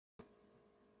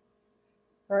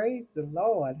Praise the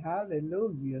Lord.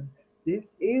 Hallelujah. This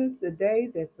is the day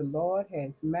that the Lord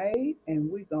has made,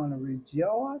 and we're going to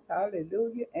rejoice.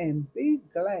 Hallelujah. And be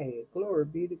glad. Glory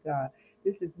be to God.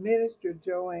 This is Minister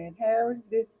Joanne Harris.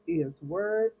 This is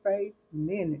Word Faith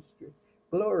Ministry.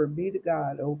 Glory be to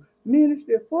God. Oh,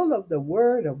 ministry full of the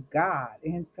Word of God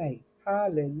and faith.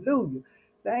 Hallelujah.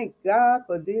 Thank God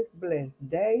for this blessed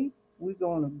day. We're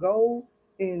going to go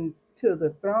into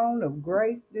the throne of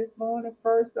grace this morning.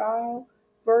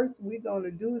 First, we're going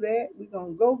to do that. We're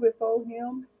going to go before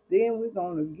Him. Then we're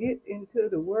going to get into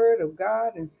the Word of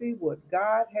God and see what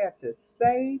God has to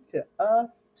say to us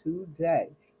today.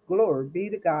 Glory be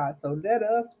to God. So let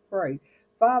us pray.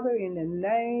 Father, in the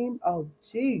name of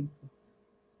Jesus,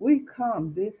 we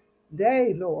come this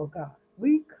day, Lord God.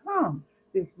 We come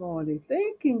this morning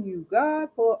thanking you, God,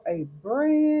 for a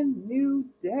brand new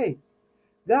day.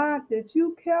 God, that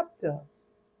you kept us.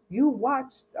 You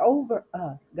watched over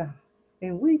us, God.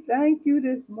 And we thank you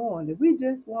this morning. We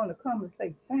just want to come and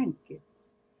say thank you.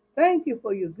 Thank you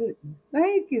for your goodness.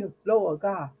 Thank you, Lord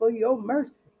God, for your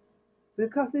mercy.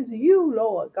 Because it's you,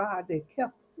 Lord God, that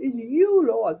kept us. It's you,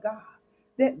 Lord God,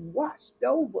 that watched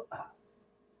over us.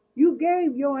 You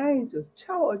gave your angels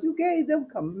charge. You gave them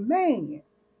command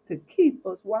to keep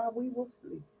us while we were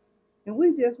asleep. And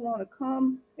we just want to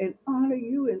come and honor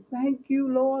you and thank you,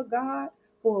 Lord God,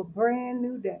 for a brand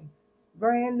new day,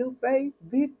 brand new faith,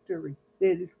 victory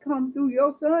that has come through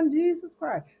your Son, Jesus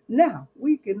Christ. Now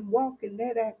we can walk in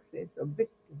that access of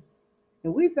victory.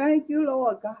 And we thank you,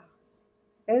 Lord God,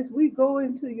 as we go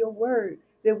into your word,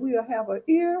 that we'll have an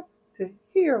ear to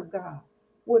hear, God,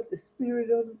 what the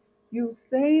Spirit of you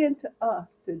saying to us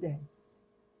today.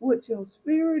 What your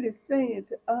Spirit is saying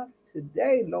to us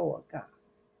today, Lord God.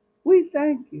 We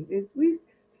thank you as we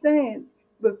stand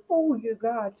before you,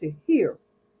 God, to hear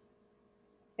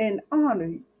and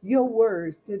honor your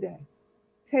words today.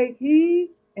 Take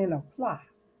heed and apply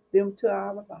them to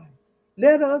our life.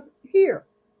 Let us hear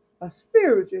a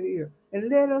spiritual ear and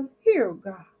let us hear,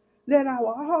 God. Let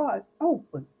our hearts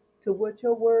open to what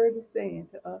your word is saying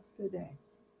to us today.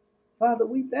 Father,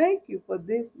 we thank you for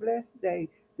this blessed day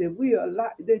that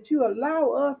you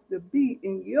allow us to be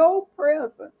in your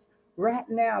presence right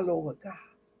now, Lord God.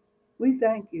 We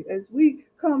thank you as we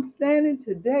come standing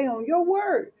today on your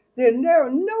word, that there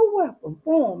are no weapon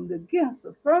formed against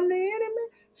us from the enemy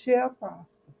shall prosper.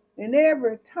 And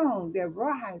every tongue that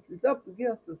rises up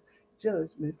against us,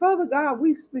 judgment. Father God,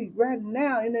 we speak right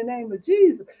now in the name of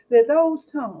Jesus that those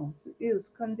tongues is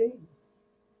condemned.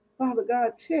 Father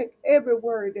God, check every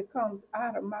word that comes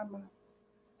out of my mouth.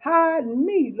 Hide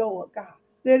me, Lord God,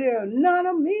 that there are none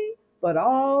of me, but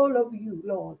all of you,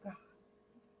 Lord God.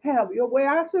 Have your way.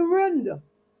 I surrender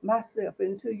myself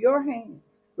into your hands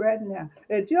right now.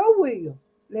 At your will,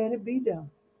 let it be done.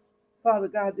 Father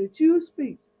God, that you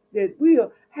speak, that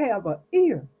we'll have an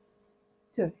ear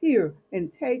to hear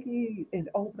and take heed and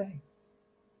obey.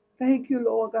 Thank you,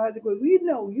 Lord God, because we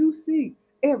know you see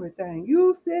everything.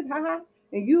 You sit high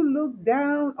and you look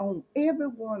down on every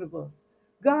one of us.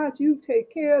 God, you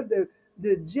take care of the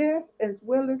just as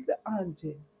well as the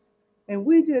unjust. And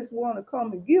we just want to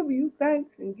come and give you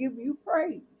thanks and give you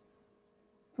praise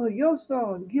for your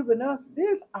Son giving us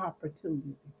this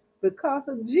opportunity. Because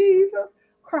of Jesus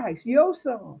Christ, your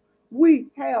Son, we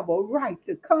have a right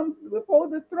to come before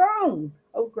the throne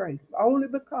of grace only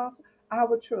because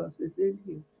our trust is in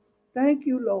Him. Thank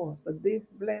you, Lord, for this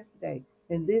blessed day.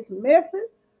 And this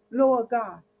message, Lord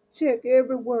God, check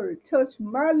every word, touch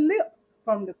my lip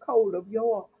from the cold of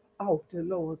your altar,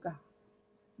 Lord God,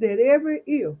 that every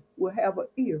ear will have an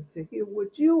ear to hear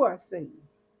what you are saying,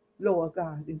 Lord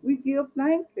God. And we give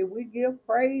thanks and we give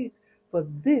praise for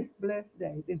this blessed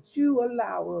day that you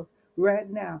allow us right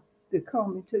now to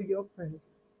come into your presence.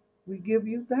 We give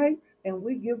you thanks and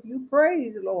we give you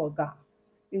praise, Lord God.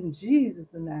 In Jesus'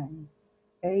 name,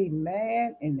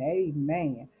 amen and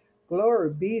amen.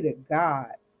 Glory be to God.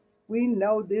 We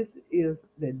know this is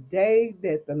the day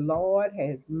that the Lord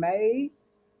has made,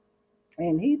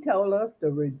 and He told us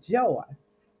to rejoice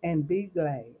and be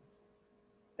glad.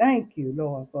 Thank you,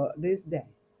 Lord, for this day.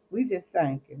 We just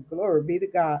thank you. Glory be to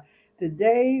God.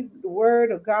 Today, the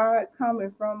word of God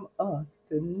coming from us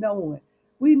to knowing.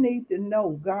 We need to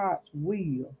know God's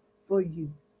will for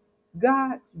you.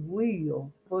 God's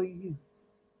will for you.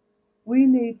 We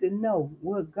need to know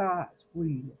what God's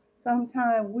will.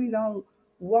 Sometimes we don't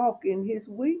walk in His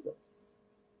will.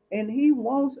 And He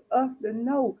wants us to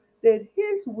know that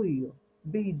His will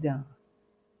be done.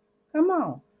 Come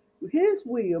on. His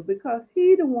will, because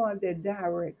He the one that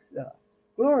directs us.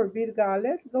 Glory be to God.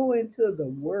 Let's go into the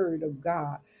word of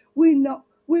God. We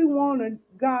We want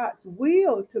God's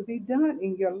will to be done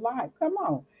in your life. Come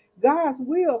on. God's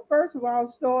will, first of all,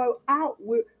 start out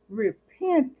with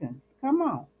repentance. Come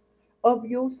on. Of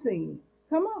your sins.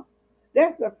 Come on.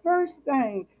 That's the first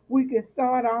thing we can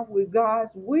start off with.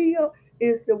 God's will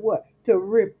is to what? To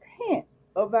repent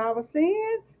of our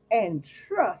sins and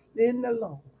trust in the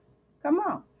Lord. Come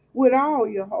on. With all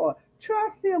your heart.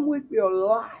 Trust him with your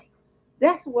life.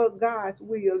 That's what God's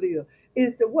will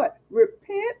is to what?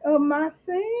 Repent of my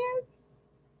sins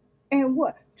and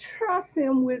what? Trust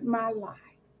him with my life.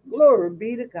 Glory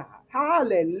be to God.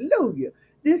 Hallelujah.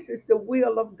 This is the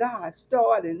will of God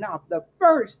starting off. The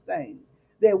first thing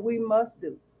that we must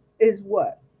do is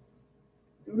what?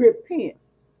 Repent.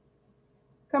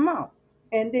 Come on.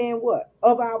 And then what?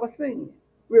 Of our sins.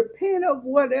 Repent of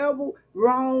whatever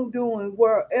wrongdoing,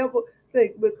 wherever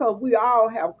thing, because we all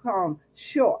have come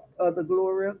short of the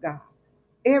glory of God.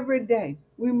 Every day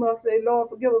we must say, Lord,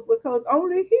 forgive us, because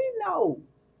only he knows.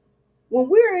 When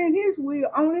we're in his will,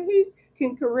 only he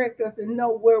can correct us and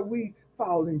know where we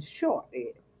falling short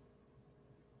at.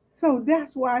 So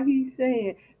that's why he's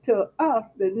saying to us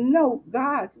to know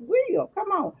God's will.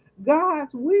 Come on.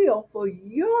 God's will for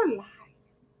your life.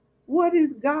 What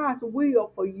is God's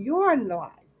will for your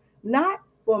life? Not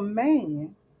for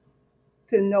man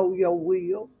to know your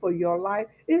will for your life.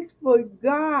 It's for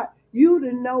God, you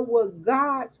to know what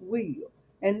God's will.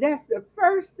 And that's the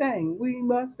first thing we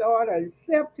must start to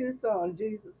accept his son,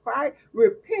 Jesus Christ,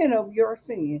 repent of your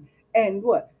sin, and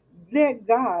what? Let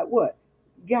God what?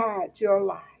 Guide your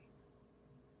life.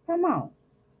 Come on.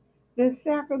 The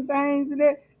second thing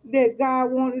that God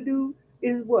want to do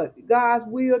is what? God's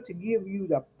will to give you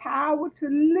the power to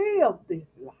live this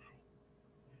life.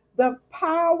 The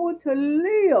power to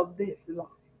live this life.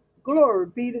 Glory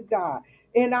be to God.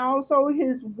 And also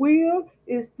his will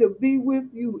is to be with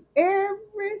you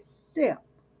every step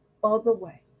of the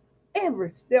way.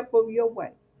 Every step of your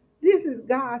way. This is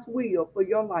God's will for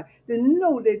your life. To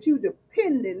know that you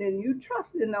dependent and you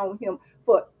trusting on him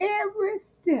for every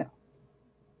step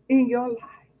in your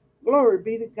life. Glory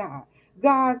be to God.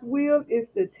 God's will is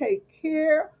to take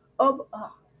care of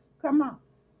us. Come on.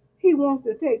 He wants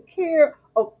to take care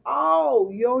of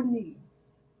all your needs.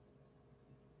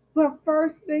 But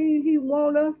first thing he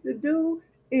wants us to do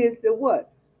is to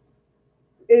what?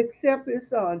 Accept his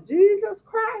son, Jesus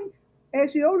Christ,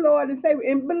 as your Lord and Savior,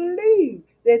 and believe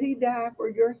that he died for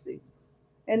your sins.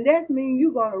 And that means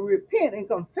you're going to repent and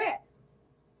confess.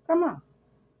 Come on.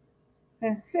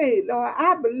 And say, Lord,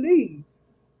 I believe,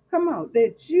 come on,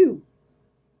 that you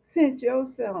sent your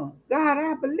son. God,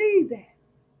 I believe that.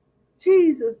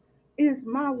 Jesus is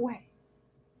my way.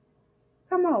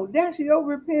 Come on, that's your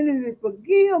repentance and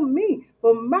forgive me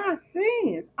for my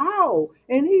sins, all,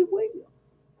 and he will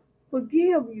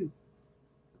forgive you.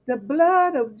 The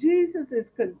blood of Jesus is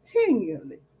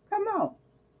continually, come on,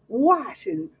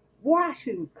 washing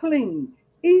clean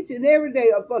each and every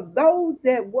day for those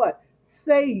that what?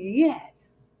 Say yes.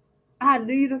 I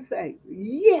need a Savior.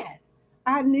 Yes,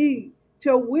 I need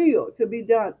your will to be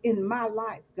done in my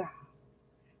life, God.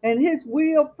 And his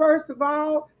will, first of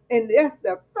all, and that's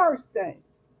the first thing.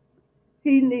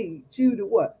 He needs you to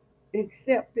what?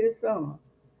 Accept his son.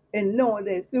 And knowing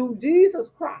that through Jesus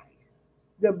Christ,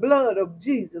 the blood of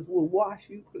Jesus will wash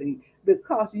you clean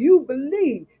because you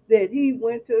believe that he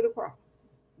went to the cross.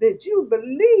 That you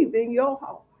believe in your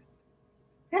heart.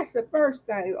 That's the first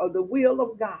thing of the will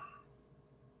of God.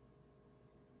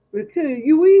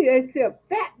 Until we accept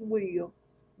that will,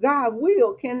 God's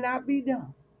will cannot be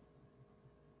done.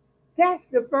 That's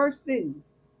the first thing.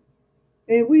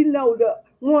 And we know that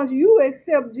once you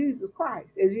accept Jesus Christ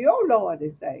as your Lord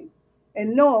and Savior,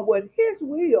 and knowing what his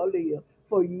will is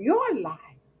for your life,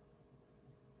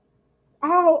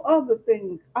 all other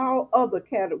things, all other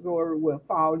categories will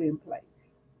fall in place.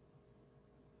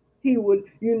 He would,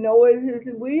 it's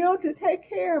his will to take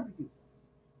care of you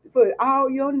for all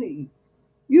your needs.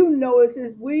 It's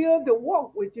his will to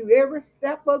walk with you every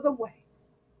step of the way.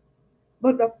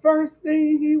 But the first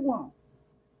thing he wants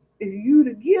is you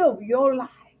to give your life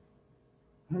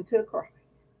unto Christ.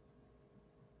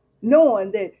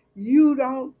 Knowing that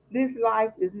this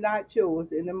life is not yours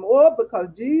anymore because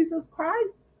Jesus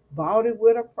Christ bought it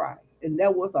with a price. And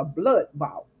that was a blood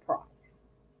bought price.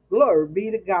 Glory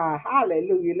be to God.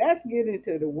 Hallelujah. Let's get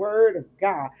into the word of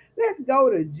God. Let's go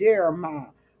to Jeremiah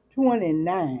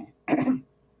 29.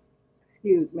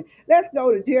 Excuse me. Let's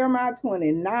go to Jeremiah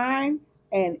 29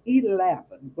 and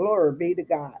 11. Glory be to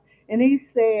God. And he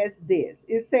says this.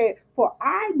 It said, for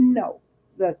I know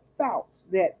the thoughts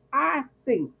that I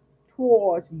think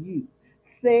towards you,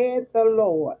 said the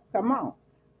Lord. Come on.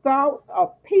 Thoughts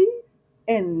of peace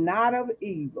and not of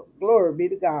evil. Glory be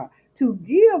to God. To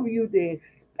give you the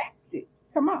expected,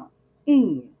 come on,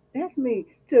 end. That's me.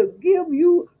 To give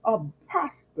you a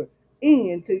prosper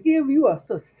end, to give you a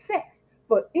success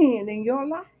for end in your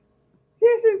life.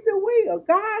 This is the will.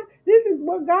 God, this is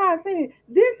what God's saying.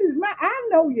 This is I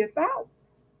know your thoughts.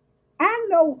 I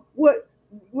know what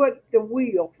the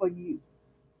will for you.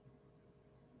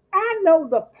 I know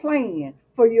the plan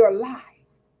for your life.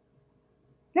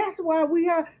 That's why we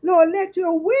are, Lord, let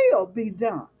your will be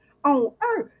done on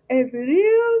earth as it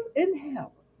is in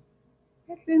heaven.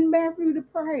 That's in Matthew the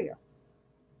prayer.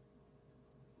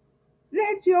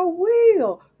 Let your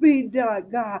will be done,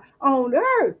 God, on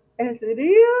earth as it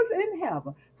is in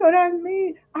heaven. So that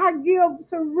means I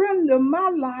surrender my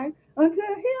life unto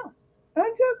Him,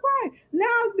 unto Christ. Now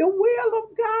the will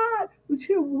of God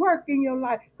should work in your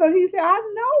life. Because He said,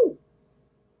 I know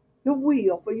the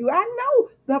will for you. I know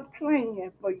the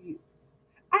plan for you.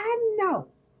 I know.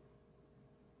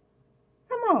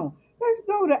 Come on, let's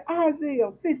go to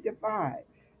Isaiah 55.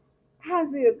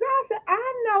 Isaiah, God said,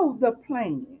 I know the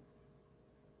plan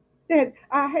that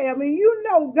I have. And you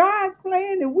know God's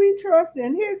plan, and we trust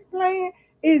in His plan,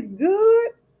 is good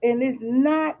and it's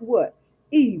not what?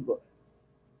 Evil.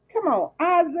 Come on,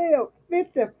 Isaiah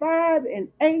 55 and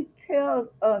 8 tells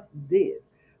us this.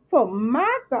 For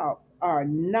my thoughts are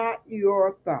not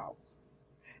your thoughts,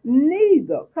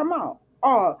 neither, come on,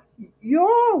 are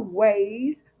your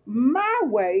ways my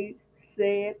ways,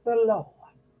 said the Lord.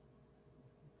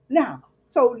 Now,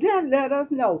 so that let us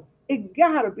know it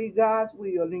gotta be God's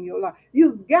will in your life.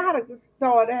 You gotta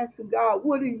start asking God,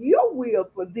 what is your will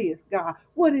for this, God?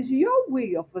 What is your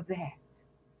will for that?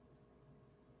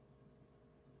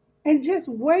 And just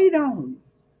wait on it.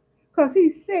 Because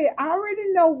He said, I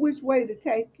already know which way to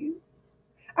take you.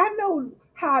 I know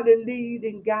how to lead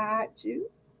and guide you.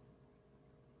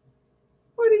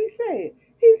 What He said?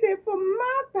 He said, for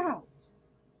my thoughts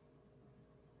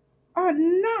are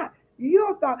not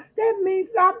your thoughts. That means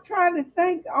stop trying to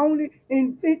think only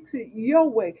and fix it your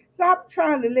way. Stop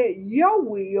trying to let your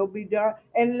will be done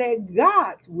and let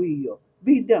God's will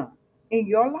be done in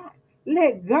your life.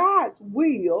 Let God's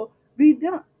will be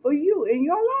done for you in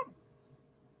your life.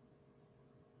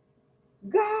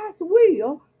 God's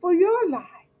will for your life.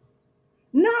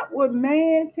 Not what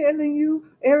man telling you,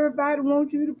 everybody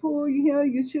wants you to pull you here,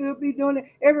 you should be doing it.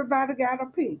 Everybody got a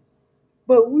opinion.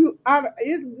 But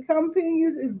some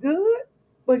opinions is good,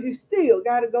 but you still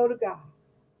got to go to God.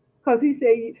 Because He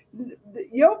said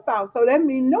your thoughts, so that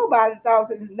means nobody's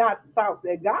thoughts is not the thoughts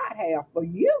that God has for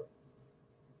you.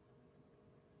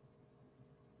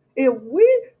 If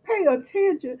we pay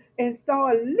attention and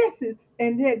start listening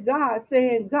and let God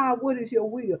saying, God, what is your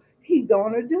will? He's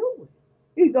going to do it.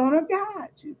 He's going to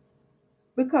guide you.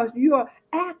 Because you're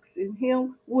asking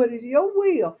Him, what is your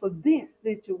will for this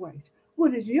situation?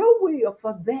 What is your will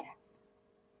for that?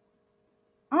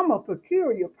 I'm a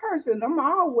peculiar person. I'm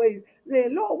always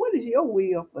saying, Lord, what is your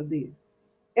will for this?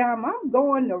 Am I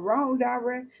going the wrong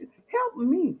direction? Help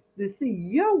me to see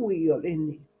your will in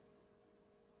this.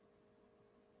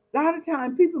 A lot of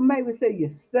times people may say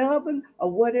you're stubborn or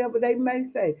whatever they may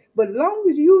say. But as long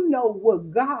as you know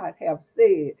what God have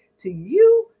said to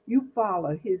you, you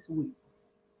follow His will.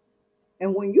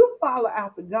 And when you follow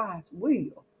after God's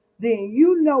will, then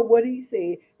you know what He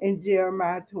said in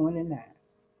Jeremiah 29.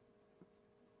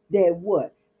 That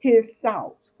what? His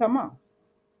thoughts. Come on.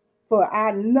 For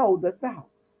I know the thoughts.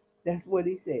 That's what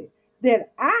He said.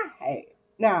 That I have.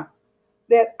 Now,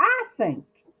 that I think.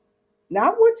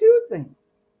 Not what you think.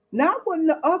 Not what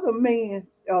the other man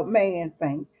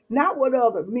thinks. Not what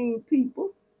other mean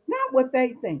people. Not what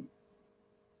they think.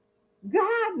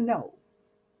 God knows.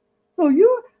 So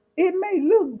it may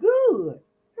look good.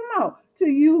 Come on. To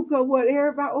you, because what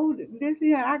everybody, oh, this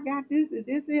here, I got this, and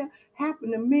this here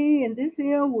happened to me, and this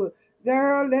here was,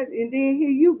 girl, and then here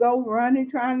you go running,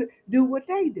 trying to do what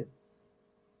they do.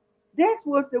 That's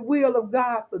what the will of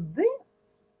God for them.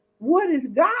 What is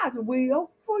God's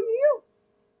will for you?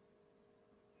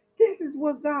 This is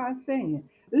what God's saying.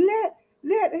 Let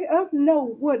us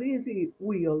know what His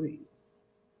will is.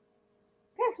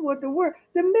 That's what the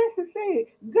message said.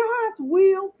 God's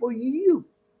will for you,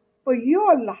 for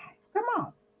your life. Come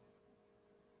on,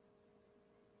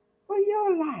 for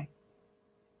your life.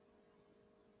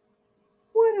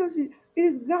 What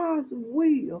is God's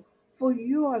will for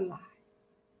your life?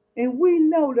 And we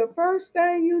know the first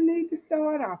thing you need to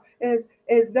start off as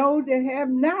those that have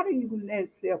not even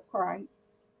accepted Christ,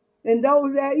 and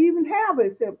those that even have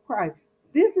accepted Christ.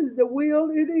 This is the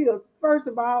will it is. First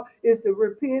of all, is to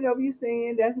repent of your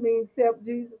sin. That means accept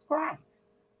Jesus Christ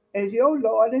as your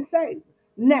Lord and Savior.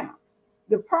 Now,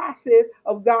 the process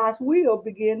of God's will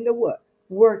begin to what?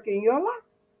 Work in your life.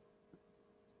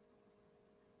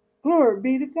 Glory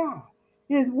be to God.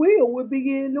 His will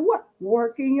begin to what?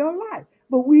 Work in your life.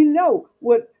 But we know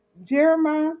what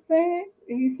Jeremiah saying.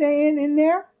 He's saying in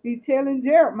there, he's telling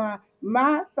Jeremiah,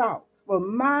 my thoughts, for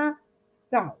my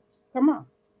thoughts. Come on.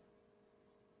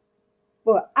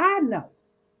 But I know.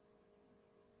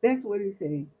 That's what he's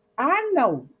saying. I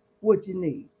know what you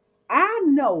need. I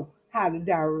know how to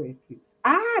direct you.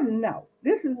 I know.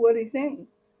 This is what he's saying.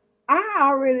 I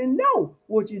already know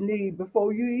what you need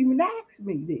before you even ask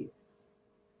me this.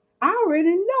 I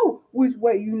already know which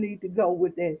way you need to go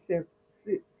with that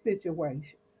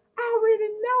situation. I already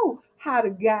know how to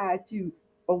guide you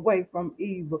away from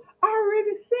evil. I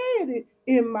already said it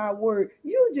in my word.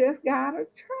 You just got to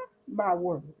trust my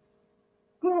word.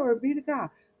 Glory be to God.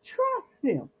 Trust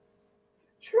him.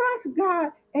 Trust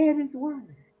God and his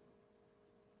word.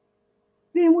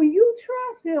 Then when you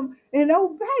trust him and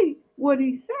obey what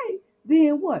he say,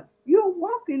 then what? You're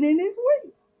walking in his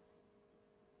will.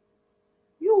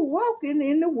 You're walking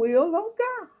in the will of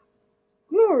God.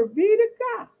 Glory be to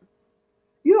God.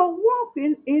 You're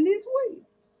walking in his will.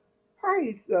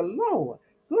 Praise the Lord.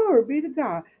 Glory be to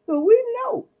God. So we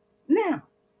know now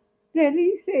that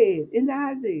he said in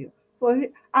Isaiah, for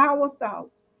our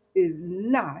thoughts is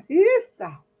not his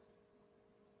thoughts.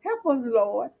 Help us,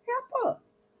 Lord. Help us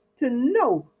to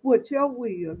know what your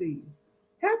will is.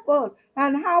 Help us.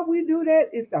 And how we do that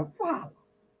is to follow.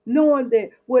 Knowing that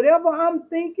whatever I'm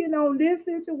thinking on this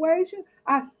situation,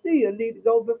 I still need to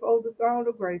go before the throne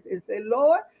of grace and say,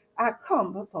 Lord, I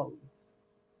come before you.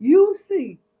 You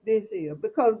see this here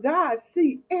because God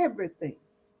sees everything.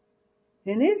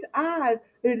 In his eyes,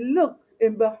 it looks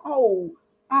and beholds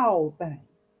all things.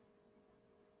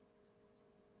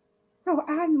 So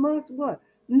I must what?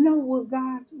 Know what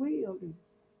God's will is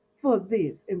for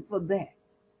this and for that.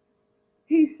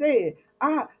 He said,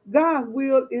 God's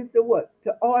will is to what?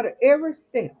 To order every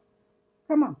step.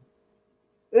 Come on.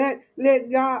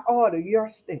 Let God order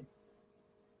your step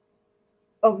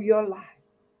of your life.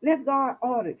 Let God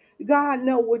order. God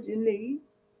know what you need.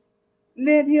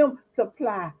 Let him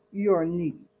supply your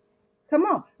need. Come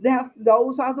on.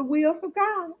 Those are the wills of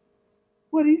God.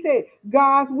 What he said,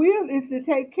 God's will is to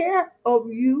take care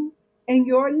of you and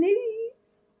your needs.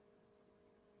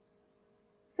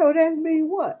 So that means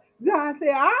what? God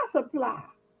said, I supply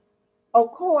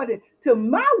according to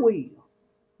my will,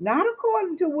 not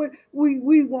according to what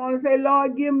we want to say,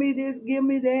 Lord, give me this, give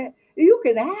me that. You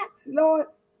can ask, Lord,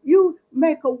 you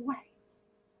make a way.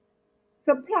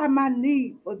 Supply my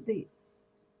need for this.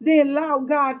 Then allow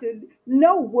God to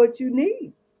know what you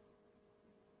need.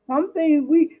 Some things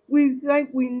we think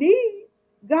we need,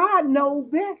 God knows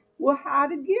best how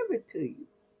to give it to you.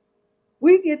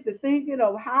 We get to thinking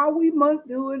of how we must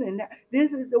do it, and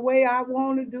this is the way I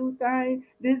want to do things.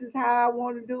 This is how I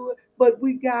want to do it. But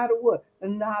we gotta what?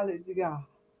 Acknowledge God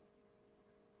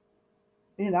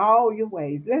in all your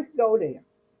ways. Let's go there.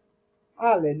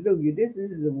 Hallelujah. This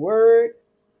is the word,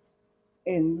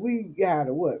 and we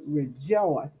gotta what?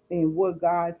 Rejoice in what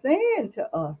God's saying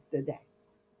to us today.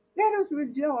 Let us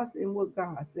rejoice in what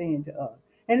God's saying to us.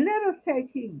 And let us take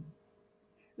heed.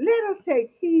 Let us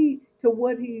take heed to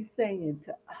what he's saying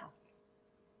to us.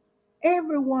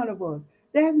 Every one of us.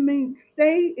 That means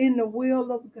stay in the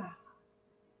will of God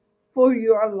for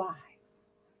your life.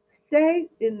 Stay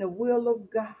in the will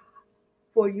of God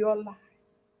for your life.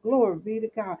 Glory be to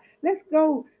God. Let's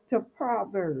go to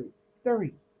Proverbs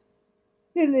 3.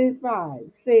 5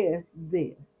 says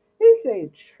this. He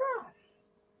said, trust.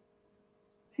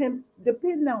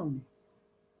 Depend on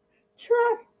it.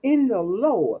 Trust in the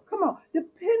Lord. Come on,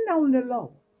 depend on the Lord.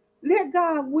 Let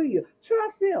God will.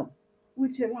 Trust him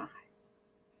with your life.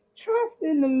 Trust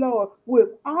in the Lord with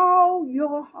all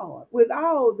your heart, with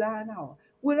all thine heart,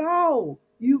 with all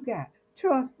you got.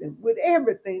 Trust him with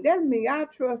everything. That means I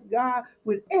trust God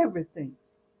with everything.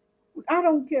 I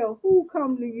don't care who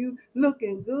come to you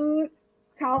looking good,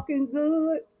 talking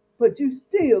good, but you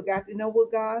still got to know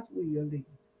what God's will is.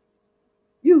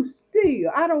 You still,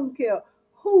 I don't care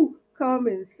who come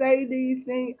and say these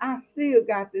things, I still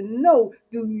got to know,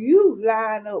 do you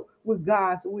line up with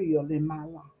God's will in my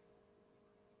life?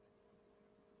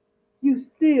 You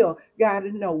still got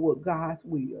to know what God's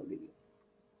will is.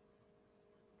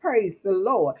 Praise the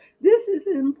Lord. This is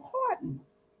important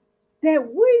that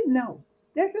we know.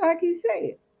 That's like he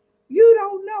said. You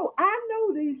don't know. I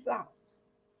know these thoughts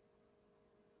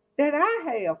that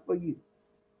I have for you.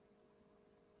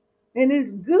 And it's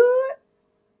good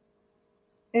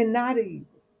and not evil.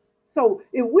 So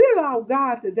if we allow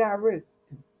God to direct,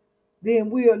 then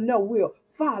we'll know, we'll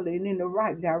following in the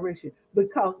right direction.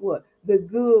 Because what? The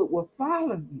good will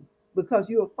follow you because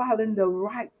you are following the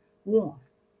right one.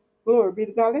 Glory be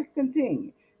to God. Let's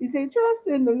continue. He said, trust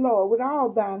in the Lord with all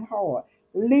thine heart.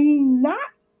 Lean not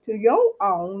to your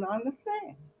own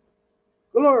understanding.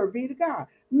 Glory be to God.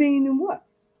 Meaning what?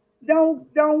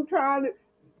 Don't try to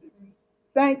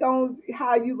think on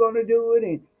how you're gonna do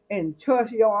it and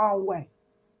trust your own way.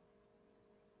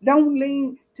 Don't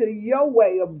lean to your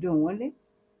way of doing it,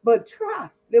 but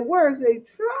trust. The word says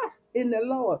trust in the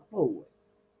Lord for it.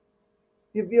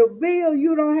 If your bill,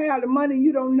 you don't have the money,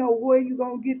 you don't know where you're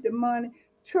going to get the money,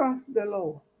 trust the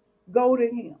Lord. Go to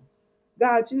him.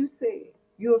 God, you said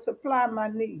you'll supply my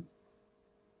needs.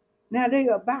 Now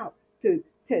they're about to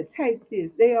take this.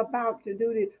 They're about to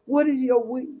do this. What is your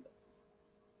will?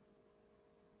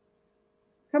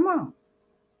 Come on.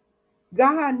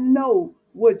 God knows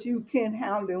what you can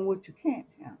handle and what you can't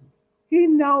handle. He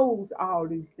knows all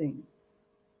these things.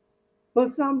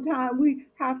 But sometimes we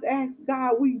have to ask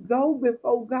God, we go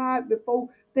before God, before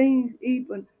things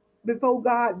even, before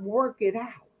God work it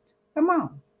out. Come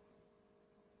on.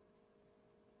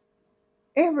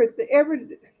 Every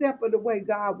step of the way,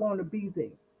 God want to be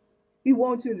there. He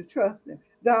wants you to trust him.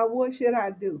 God, what should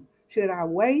I do? Should I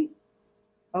wait?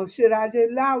 Or should I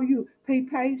just allow you, be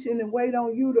patient and wait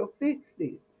on you to fix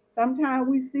this? Sometimes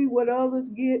we see what others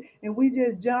get and we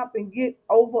just jump and get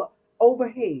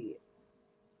overhead.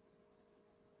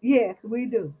 Yes, we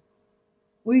do.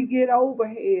 We get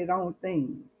overhead on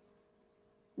things.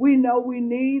 We know we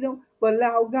need them, but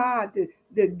allow God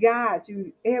to guide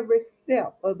you every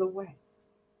step of the way.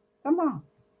 Come on.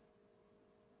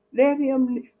 Let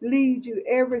him lead you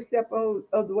every step of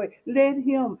the way. Let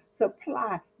him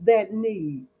supply that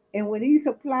need. And when he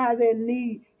supplies that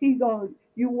need,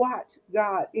 you watch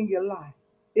God in your life.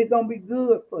 It's going to be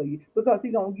good for you because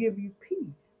he's going to give you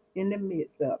peace in the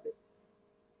midst of it.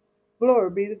 Glory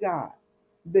be to God.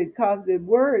 Because the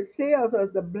word tells us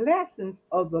the blessings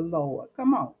of the Lord.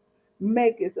 Come on.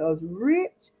 Maketh us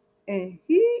rich and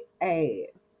he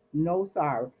adds no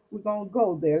sorrow. We're going to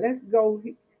go there. Let's go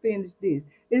finish this.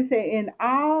 It says, in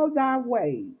all thy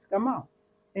ways. Come on.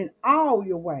 In all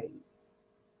your ways.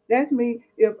 That's me.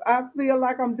 If I feel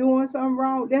like I'm doing something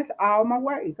wrong, that's all my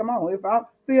ways. Come on. If I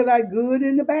feel like good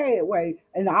in the bad way,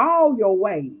 in all your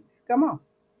ways. Come on.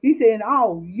 He said, in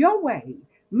all your ways,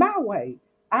 my way.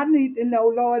 I need to know,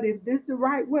 Lord, if this the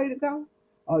right way to go,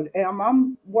 or am I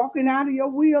walking out of your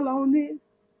will on this?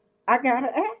 I gotta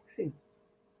ask him.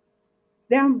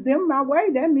 Them my way,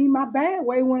 that means my bad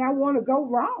way when I want to go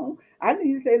wrong. I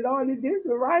need to say, Lord, is this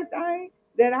the right thing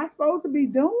that I'm supposed to be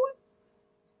doing?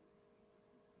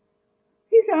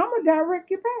 He said, I'm gonna direct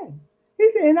your path.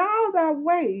 He said, in all thy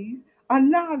ways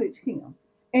acknowledge him.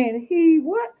 And he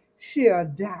what? Shall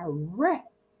direct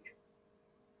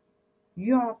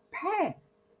your path.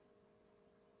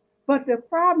 But the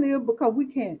problem is because we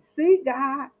can't see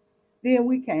God, then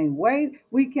we can't wait.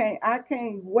 I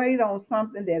can't wait on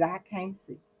something that I can't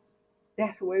see.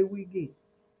 That's where we get.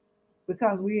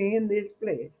 Because we're in this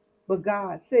flesh. But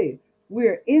God said,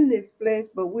 we're in this flesh,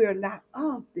 but we're not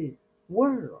of this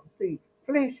world. See,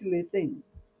 fleshly things.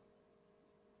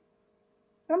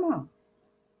 Come on.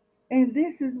 And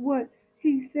this is what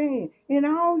he's saying. In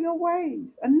all your ways,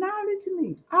 acknowledge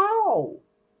me. All.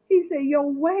 He said,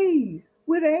 your ways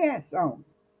with an S on.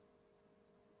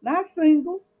 Not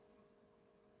single.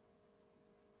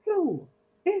 Plural.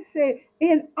 It said,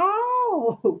 in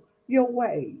all your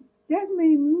ways. That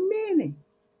means many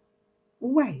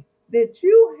ways that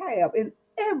you have in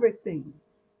everything.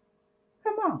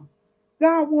 Come on.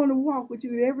 God want to walk with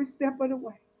you every step of the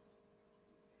way.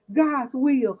 God's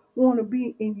will want to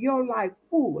be in your life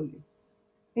fully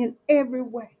in every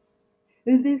way.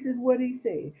 And this is what he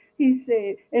said. He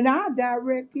said, and I'll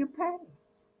direct your path.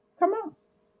 Come on.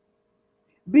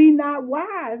 Be not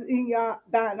wise in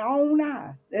thine own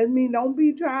eyes. That means don't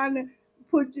be trying to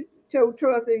put your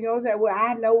trust in yourself. Well,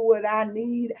 I know what I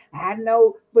need. I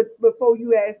know, but before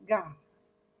you ask God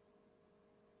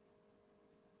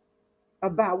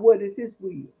about what is his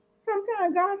will.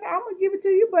 Sometimes God says, I'm gonna give it to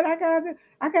you, but I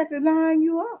got to line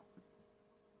you up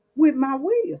with my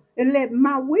will and let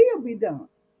my will be done.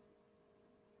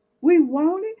 We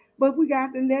want it, but we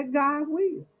got to let God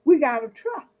will. We got to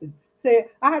trust him. Say,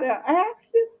 I done asked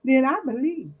it, then I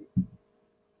believed it.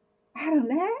 I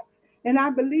done asked, and I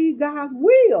believe God's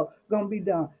will gonna be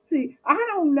done. See, I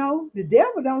don't know, the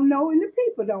devil don't know, and the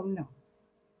people don't know.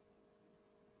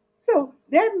 So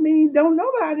that means don't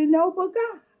nobody know but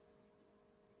God.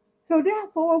 So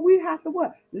therefore, we have to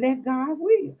what? Let God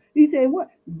will. He said,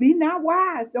 what? Be not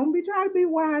wise. Don't be trying to be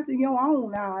wise in your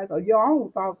own eyes or your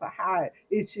own thoughts of how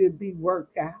it should be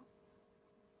worked out.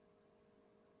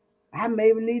 I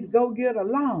maybe need to go get a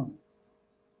loan.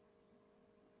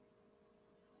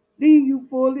 Then you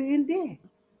fully in debt.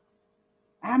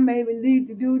 I maybe need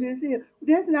to do this here.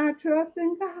 That's not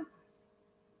trusting God.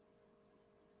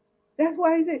 That's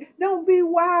why he said, don't be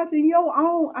wise in your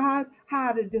own eyes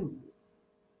how to do it.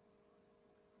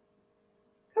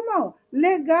 Come on,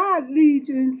 let God lead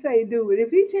you and say do it. If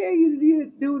He tell you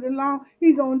to do the loan,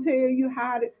 He gonna tell you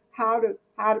how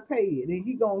to pay it, and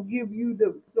He gonna give you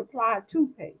the supply to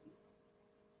pay it.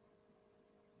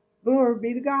 Glory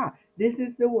be to God. This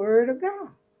is the word of God.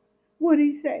 What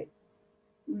He say?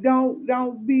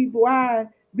 Don't be wise.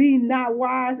 Be not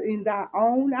wise in thy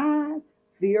own eyes.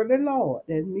 Fear the Lord.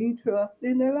 That means trust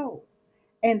in the Lord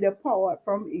and depart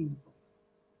from evil.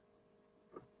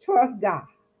 Trust God.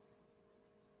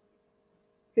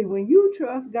 See, when you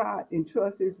trust God and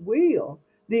trust His will,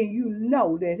 then you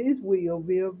know that His will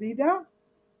be done.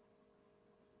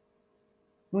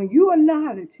 When you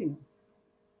acknowledge Him,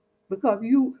 because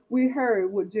we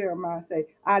heard what Jeremiah say,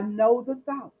 I know the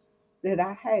thoughts that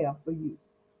I have for you,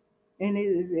 and it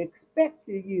is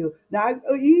expected you, not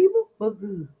evil, but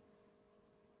good,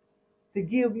 to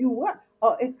give you what?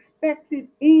 A expected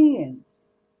end,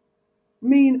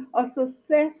 mean a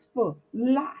successful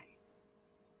life,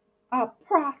 a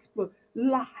prosperous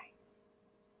life.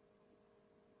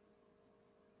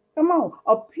 Come on,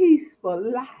 a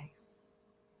peaceful life.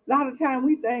 A lot of time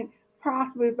we think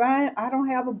prosper if I don't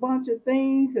have a bunch of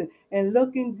things and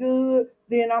looking good,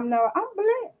 then I'm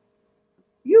blessed.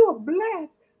 You are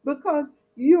blessed because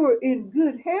you're in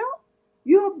good health.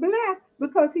 You're blessed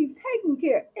because He's taking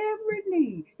care of every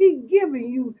need. He's giving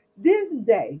you this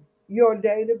day your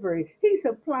daily bread. He's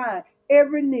supplying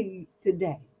every need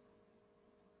today.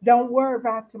 Don't worry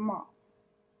about tomorrow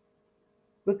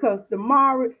because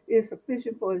tomorrow is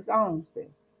sufficient for its own self.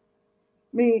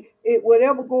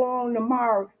 Whatever go on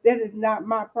tomorrow, that is not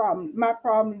my problem. My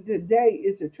problem today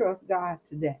is to trust God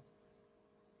today.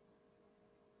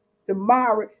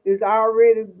 Tomorrow is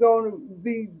already going to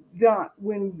be done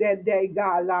when that day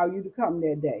God allow you to come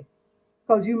that day.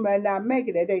 Because you may not make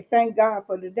it that day. Thank God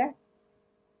for the day.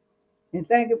 And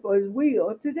thank Him for His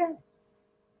will today.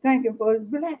 Thank Him for His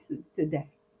blessings today.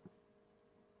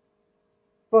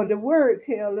 For the word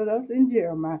tells us in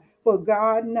Jeremiah, for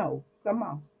God knows. Come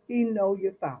on. He knows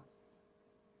your thoughts.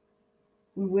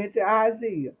 We went to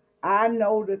Isaiah. I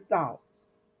know the thoughts.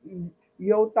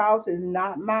 Your thoughts is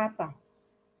not my thoughts.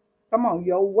 Come on,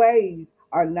 your ways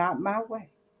are not my ways.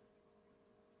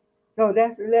 So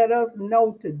that's let us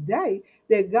know today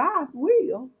that God's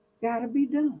will got to be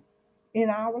done in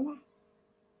our life.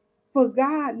 For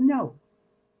God knows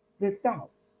the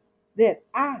thoughts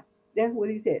that's what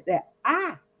He said, that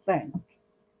I think.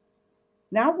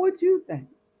 Not what you think,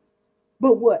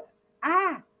 but what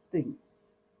I think.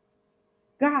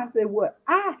 God said what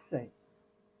I say.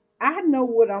 I know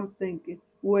what I'm thinking,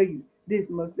 where this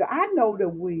must go. I know the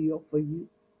will for you.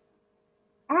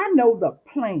 I know the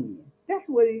plan. That's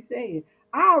what He's saying.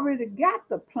 I already got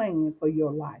the plan for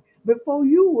your life before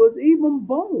you was even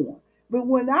born. But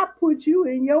when I put you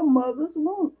in your mother's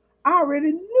womb, I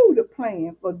already knew the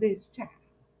plan for this child.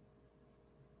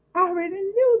 I already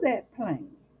knew that plan.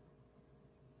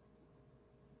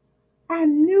 I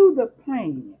knew the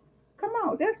plan. Come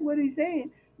on, that's what He's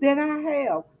saying that I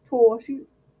have towards you.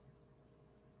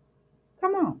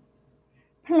 Come on.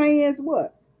 Plans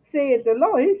what? Said the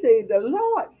Lord. He said the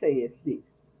Lord says this.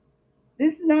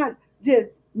 This is not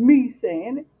just me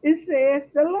saying it. It says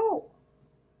the Lord.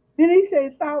 And He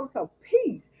said thoughts of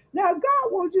peace. Now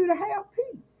God wants you to have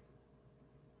peace.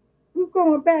 We're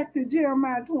going back to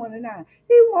Jeremiah 29.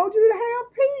 He wants you to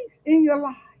have peace in your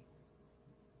life.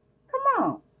 Come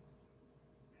on.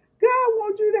 God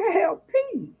wants you to have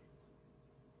peace.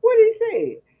 What He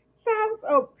said? Thoughts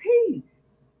of peace.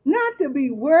 Not to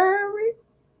be worried,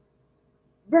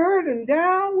 burdened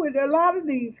down with a lot of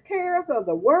these cares of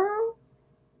the world.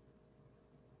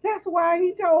 That's why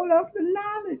He told us to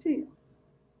acknowledge Him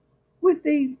with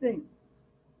these things.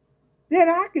 That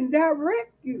I can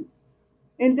direct you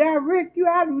and direct you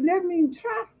out. That means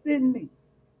trust in me.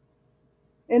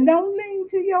 And don't lean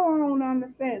to your own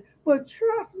understanding, but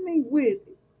trust me with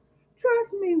it.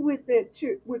 Trust me with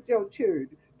with your children.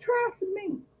 Trust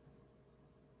me.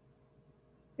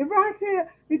 If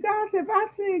I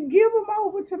said give them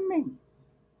over to me,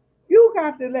 you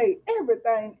got to lay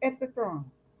everything at the throne.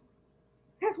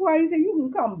 That's why He said you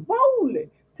can come boldly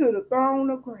to the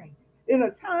throne of grace in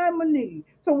a time of need.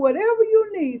 So whatever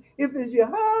you need, if it's your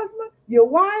husband, your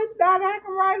wife not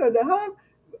acting right, or the husband,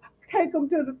 take them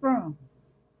to the throne.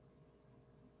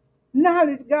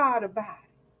 Knowledge God about it.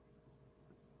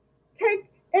 Take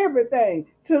everything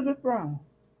to the throne.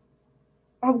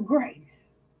 of grace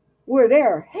where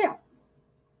there are help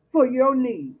for your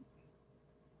needs.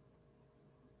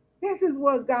 This is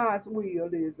what God's will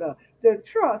is. The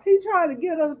trust. He's trying to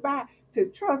get us back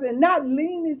to trust and not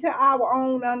leaning to our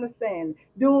own understanding,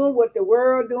 doing what the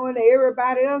world doing,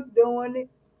 everybody else doing it.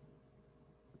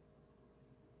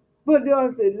 But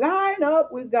does it line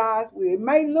up with God's will? It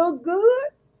may look good,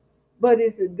 but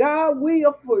it's God's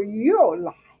will for your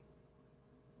life.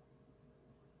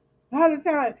 A lot of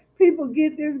times people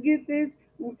get this,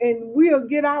 and we'll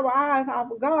get our eyes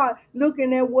off of God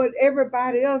looking at what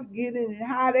everybody else getting and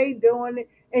how they doing it.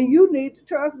 And you need to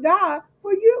trust God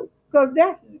for you because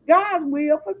that's God's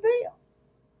will for them.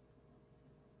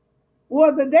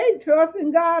 Whether they trust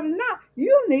in God or not,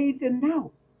 you need to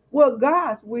know what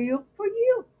God's will for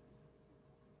you.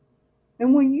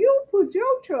 And when you put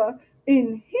your trust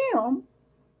in Him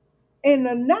and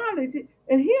acknowledge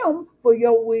in Him for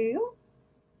your will,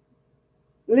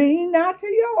 lean not to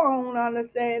your own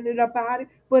understanding about it,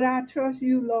 but I trust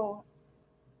you, Lord.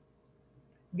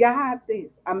 Guide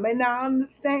this. I may not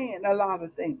understand a lot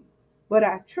of things, but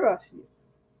I trust you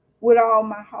with all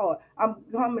my heart. I'm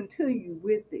coming to you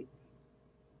with this.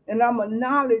 And I'm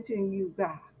acknowledging you,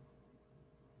 God,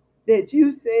 that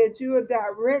you said you'll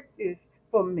direct this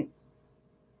for me.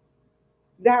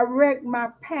 Direct my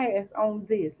path on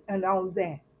this and on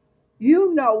that.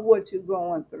 You know what you're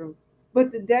going through.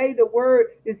 But today the word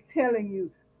is telling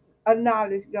you,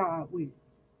 acknowledge God with it.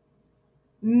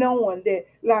 Knowing that,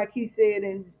 like he said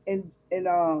in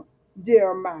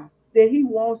Jeremiah, that he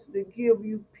wants to give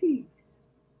you peace.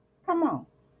 Come on.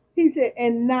 He said,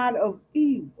 and not of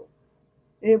evil.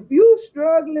 If you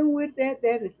struggling with that,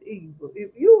 that is evil. If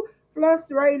you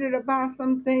frustrated about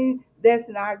something, that's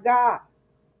not God.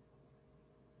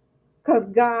 Because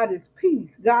God is peace.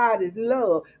 God is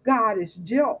love. God is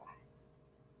joy.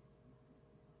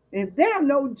 If there's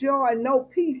no joy, no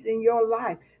peace in your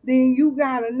life, then you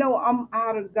got to know I'm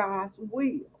out of God's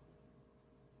will.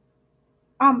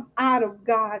 I'm out of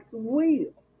God's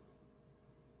will.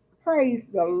 Praise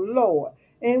the Lord.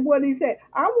 And what he said,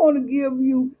 I want to give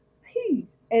you peace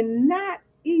and not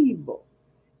evil.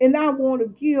 And I want to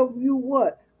give you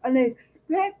what? An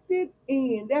expected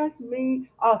end. That's mean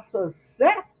a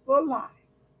successful life.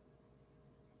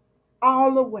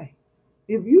 All the way.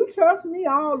 If you trust me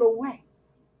all the way.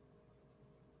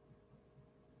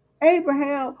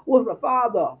 Abraham was a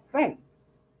father of faith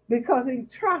because he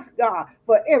trusts God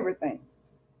for everything.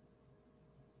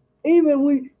 Even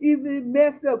when he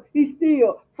messed up, he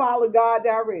still followed God's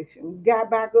direction.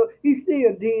 Got back up, he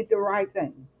still did the right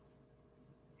thing.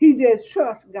 He just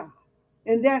trusts God.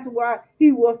 And that's why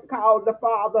he was called the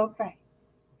father of faith.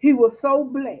 He was so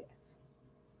blessed.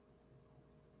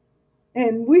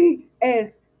 And we, as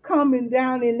coming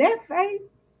down in that faith,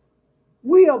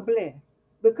 we are blessed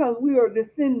because we are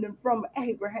descendant from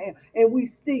Abraham. And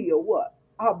we still what?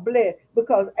 Are blessed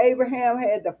because Abraham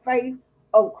had the faith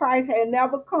of Christ had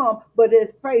never come, but his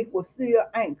faith was still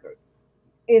anchored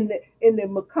in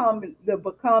the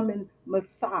becoming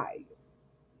Messiah.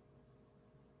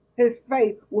 His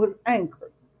faith was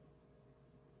anchored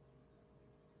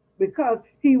because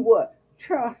he would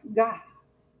trust God.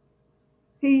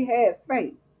 He had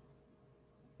faith.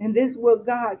 And this is what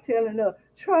God telling us.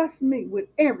 Trust me with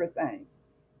everything.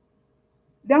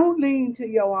 Don't lean to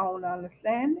your own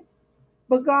understanding.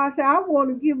 But God said, I want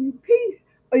to give you peace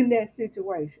in that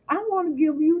situation. I want to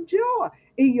give you joy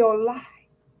in your life.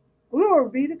 Glory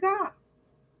be to God.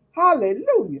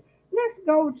 Hallelujah. Let's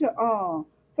go to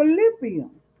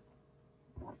Philippians.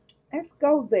 Let's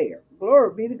go there.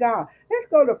 Glory be to God. Let's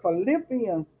go to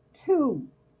Philippians 2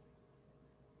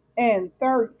 and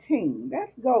 13.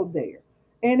 Let's go there.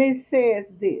 And it says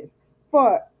this,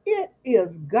 for it is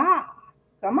God,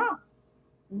 come on,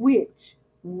 which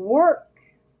worketh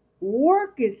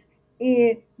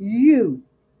in you,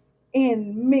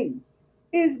 in me.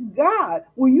 It's God.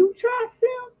 When you trust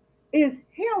him, it's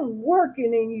him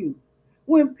working in you.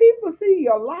 When people see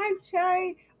your life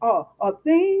change or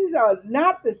things are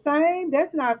not the same,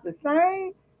 that's not the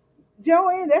same,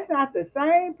 Joanne, that's not the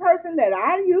same person that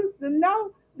I used to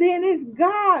know, then it's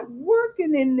God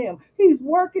working in them. He's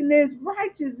working His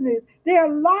righteousness. Their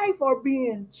life are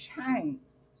being changed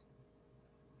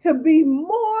to be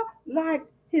more like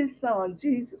His Son,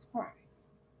 Jesus Christ.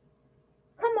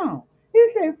 Come on. He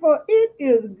said, for it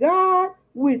is God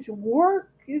which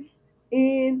worketh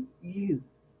in you.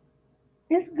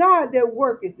 It's God that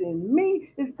worketh in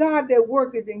me. It's God that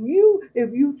worketh in you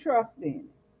if you trust in it.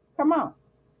 Come on.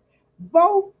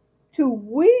 Both to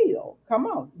will, come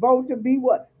on, both to be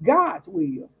what? God's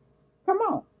will, come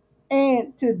on,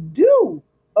 and to do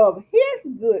of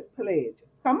his good pleasure,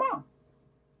 come on.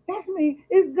 That's me.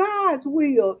 It's God's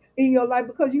will in your life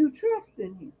because you trust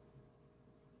in Him.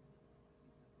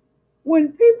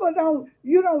 When people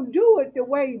you don't do it the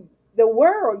way the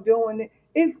world doing it,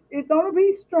 it's gonna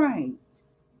be strange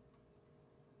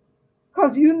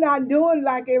because you're not doing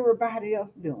like everybody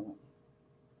else doing.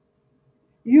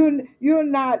 You're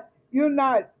not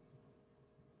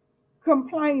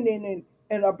complaining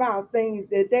and about things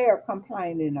that they're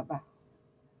complaining about.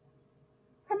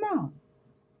 Come on.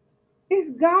 It's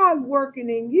God working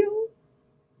in you.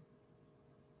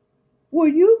 Well,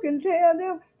 you can tell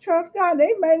them, trust God.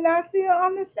 They may not still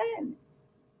understand it.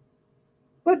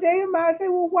 But they might say,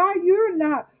 well, why you're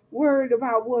not worried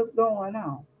about what's going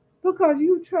on? Because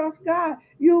you trust God.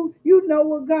 You know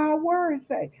what God's word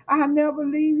say. I'll never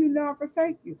leave you nor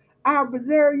forsake you. I'll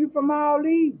preserve you from all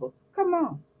evil. Come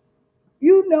on.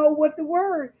 You know what the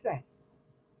word say.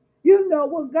 You know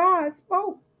what God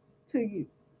spoke to you.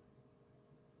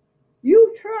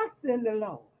 You trust in the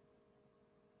Lord.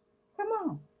 Come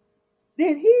on.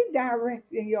 Then He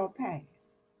directing your path.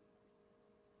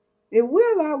 If we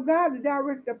allow God to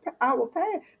direct our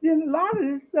path, then a lot of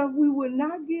this stuff we will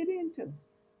not get into.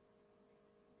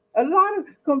 A lot of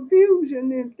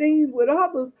confusion and things with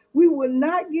others we will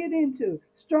not get into.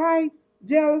 Strife,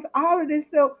 jealous, all of this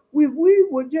stuff. If we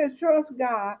would just trust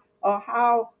God or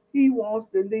how He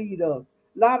wants to lead us.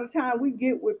 A lot of times we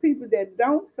get with people that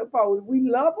don't suppose we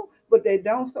love them, but they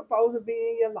don't suppose to be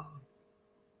in your life.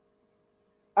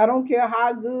 I don't care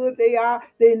how good they are,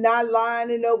 they're not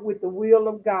lining up with the will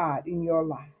of God in your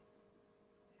life.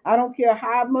 I don't care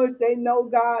how much they know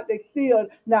God, they still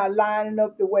not lining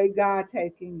up the way God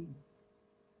taking you.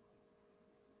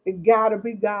 It gotta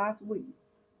be God's will.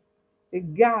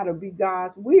 It gotta be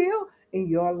God's will in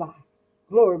your life.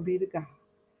 Glory be to God.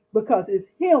 Because it's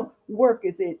Him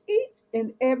working in each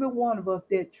and every one of us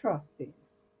that trust Him.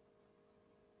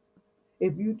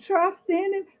 If you trust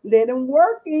in Him, let Him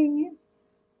work in you.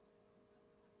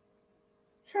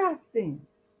 Trust Him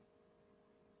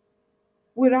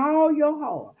with all your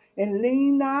heart and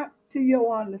lean not to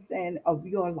your understanding of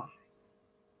your life.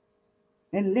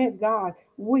 And let God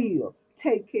will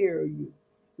take care of you.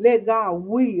 Let God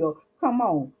will, come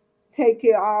on, take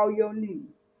care of all your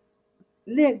needs.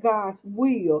 Let God's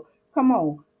will, come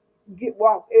on,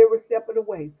 walk every step of the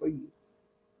way for you.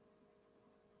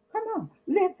 Come on,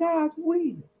 let God's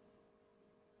will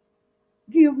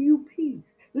give you peace.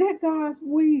 Let God's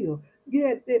will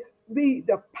be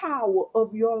the power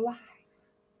of your life.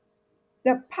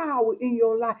 The power in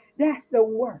your life. That's the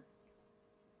work.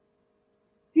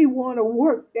 He want to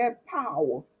work that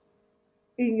power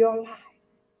in your life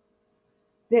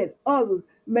that others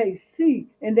may see,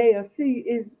 and they'll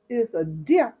see is a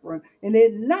different, and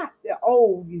it's not the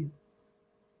old you.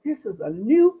 This is a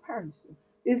new person.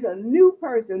 It's a new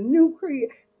person, new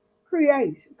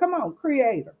creation. Come on,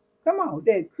 creator. Come on,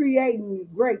 they're creating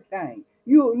great things.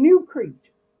 You're a new creature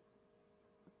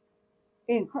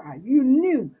in Christ. You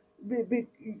new,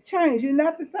 change. You're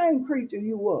not the same creature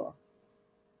you were.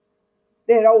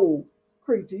 That old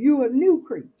creature. You're a new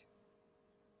creature.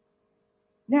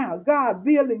 Now God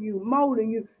building you,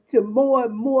 molding you to more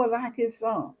and more like His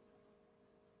Son.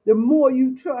 The more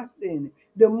you trust in it,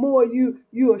 the more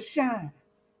you'll shine.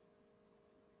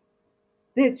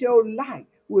 That your light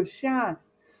will shine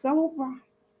so bright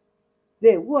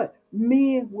that what?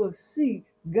 Men will see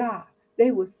God.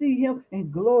 They will see Him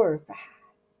and glorify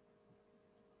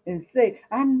and say,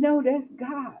 I know that's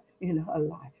God in her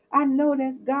life. I know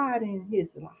that's God in his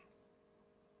life.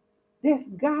 That's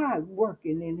God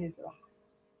working in his life.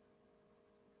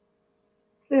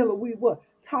 Still, we will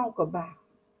talk about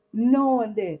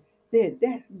knowing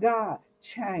that's God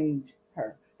changed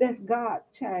her. That's God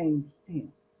changed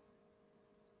him.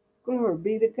 Glory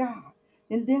be to God.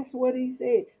 And that's what he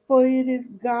said. For it is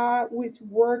God which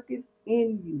worketh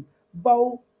in you,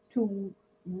 both to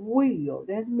will.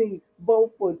 That means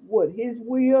both for what his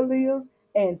will is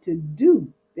and to do.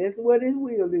 That's what his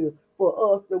will is.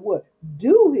 For us to what?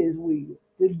 Do his will.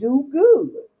 To do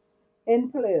good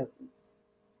and pleasure.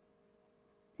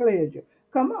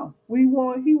 Come on.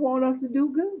 He want us to do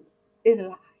good in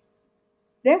life.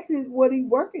 What he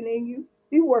working in you.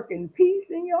 He working peace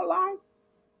in your life.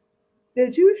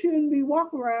 That you shouldn't be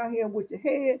walking around here with your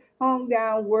head hung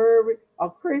down, worried. A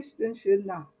Christian should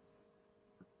not.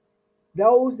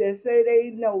 Those that say they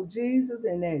know Jesus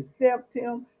and they accept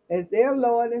him as their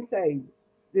Lord and Savior,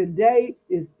 today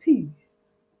is peace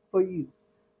for you.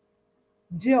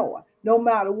 Joy. No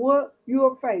matter what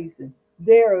you're facing,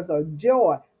 there is a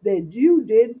joy that you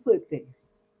didn't put there.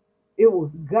 It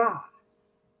was God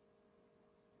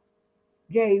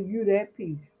gave you that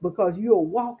peace because you're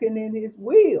walking in his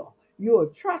will.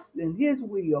 You're trusting his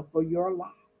will for your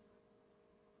life.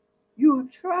 You're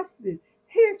trusting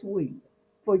his will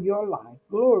for your life.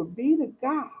 Glory be to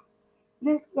God.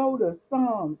 Let's go to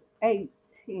Psalms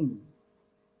 18.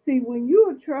 See, when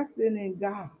you're trusting in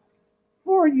God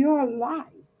for your life,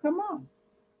 come on.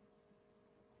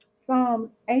 Psalms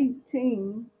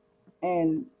 18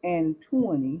 and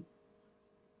 20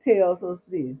 tells us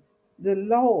this. The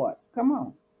Lord, come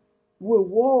on,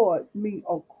 rewards me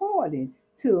according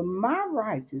to my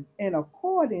righteousness and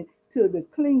according to the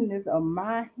cleanness of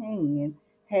my hand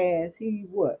has he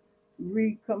what?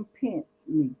 Recompensed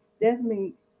me. That's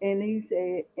me. And he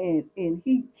said, and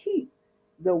he keeps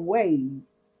the ways,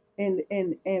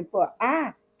 and for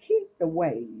I keep the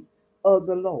ways of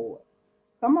the Lord.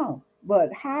 Come on.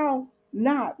 But how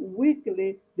not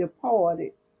wickedly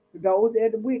departed, those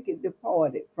that are wicked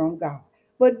departed from God.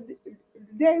 But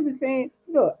David saying,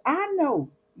 look, I know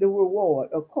the reward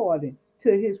according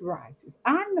to his righteousness.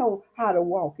 I know how to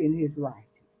walk in his righteousness.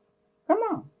 Come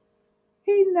on.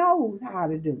 He knows how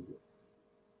to do it.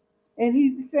 And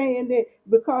he's saying that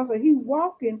because of he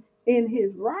walking in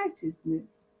his righteousness,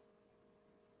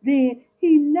 then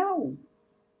he knows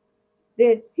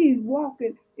that he's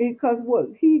walking because what?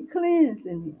 He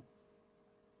cleansing him.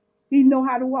 He know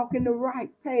how to walk in the right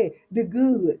path, the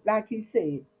good, like he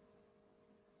said.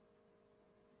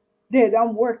 That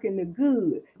I'm working the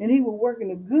good. And he was working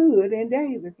the good in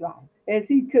David's life as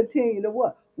he continued to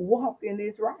what? Walk in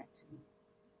his righteousness.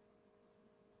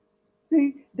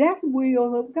 See, that's the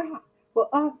will of God. For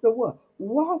us to what?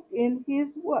 Walk in his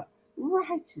what?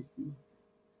 Righteousness.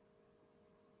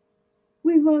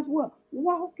 We must what?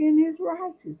 Walk in his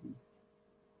righteousness.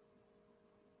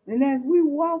 And as we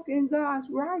walk in God's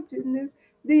righteousness,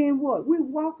 then what? We're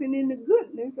walking in the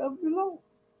goodness of the Lord.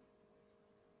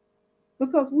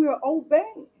 Because we're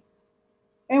obeying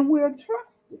and we're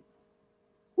trusting.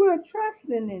 We're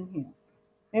trusting in him.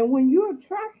 And when you're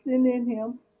trusting in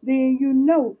him, then you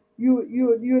know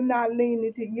you're not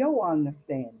leaning to your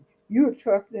understanding. You're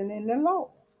trusting in the Lord.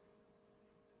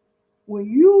 When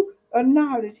you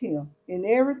acknowledge him in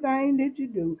everything that you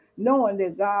do, knowing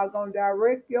that God's gonna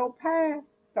direct your path,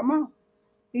 come on.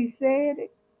 He said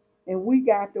it, and we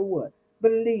got to what?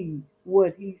 Believe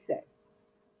what he said.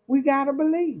 We gotta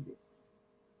believe it.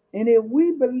 And if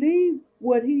we believe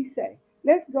what he said,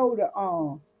 let's go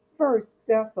to First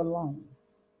Thessalonians.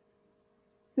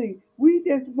 See, we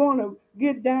just want to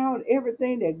get down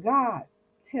everything that God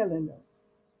telling us.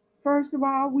 First of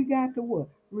all, we got to what?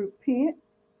 Repent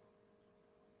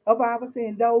of our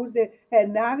sin. Those that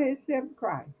had not accepted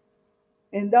Christ,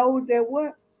 and those that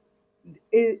what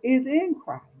is in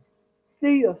Christ,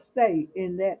 still stay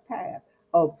in that path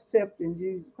of accepting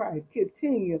Jesus Christ.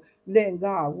 Continue letting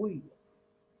God will.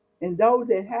 And those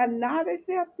that have not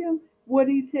accepted him, what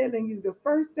he's telling you, the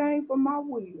first thing for my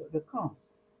will to come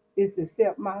is to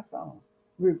accept my son.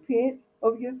 Repent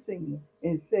of your sin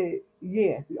and say,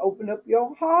 yes. Open up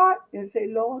your heart and say,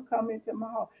 Lord, come into my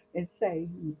heart and save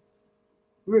me.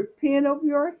 Repent of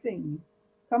your sin.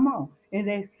 Come on. And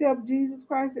accept Jesus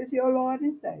Christ as your Lord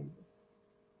and Savior.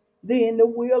 Then the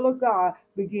will of God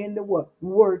begin to what?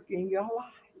 Work in your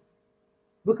life.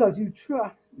 Because you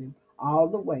trust him all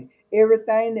the way.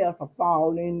 Everything else will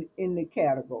fall in the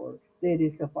category that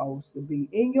it's supposed to be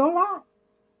in your life.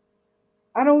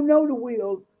 I don't know the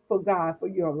will for God for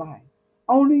your life.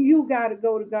 Only you got to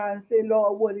go to God and say,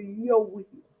 Lord, what is your will?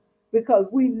 Because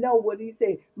we know what he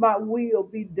said, my will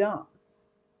be done.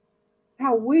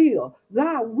 How will,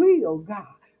 thy will, God,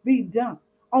 be done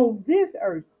on this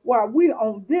earth while we're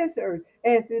on this earth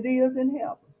as it is in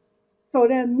heaven. So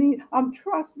that means I'm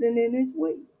trusting in his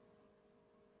will.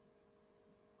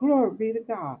 Glory be to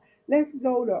God. Let's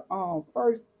go to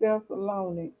First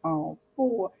Thessalonians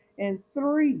 4 and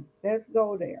 3. Let's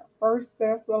go there. First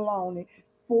Thessalonians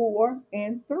 4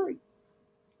 and 3.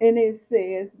 And it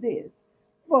says this,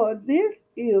 for this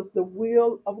is the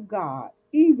will of God,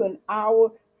 even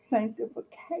our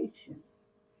sanctification,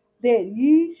 that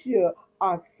ye should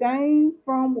abstain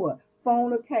from what?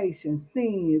 Fornication,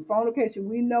 sin. Fornication,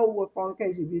 we know what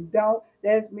fornication. If you don't,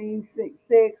 that means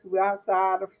sex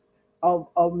outside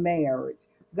of marriage.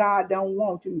 God don't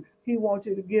want you. He wants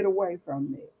you to get away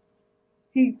from that.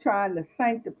 He's trying to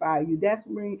sanctify you. That's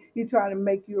when he's trying to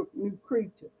make you a new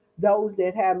creature. Those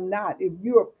that have not, if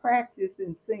you're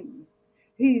practicing sin,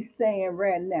 he's saying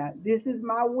right now, this is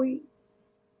my will.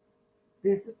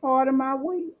 This is part of my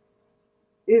will.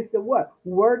 It's the what?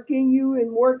 Working you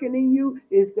and working in you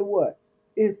is the what?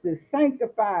 Is to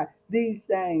sanctify these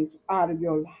things out of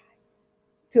your life.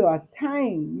 To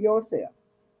attain yourself.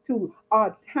 To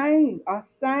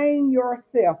abstain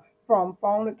yourself from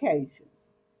fornication.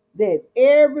 that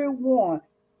every one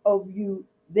of you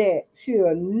that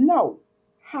shall know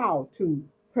how to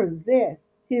possess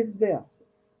his vessel,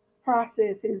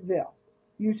 process his vessel.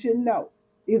 You should know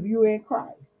if you're in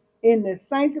Christ. In the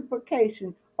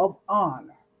sanctification of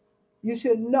honor. You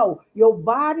should know your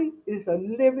body is a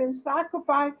living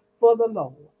sacrifice for the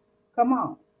Lord. Come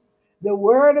on. The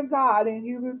word of God in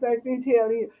Hebrews 13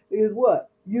 tells you is what?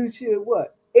 You should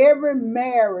what? Every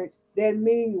marriage that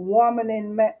means woman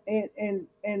and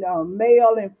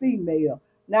male and female,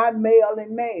 not male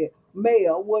and male.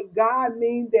 Male, what God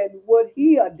means that what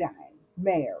he ordained,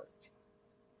 marriage.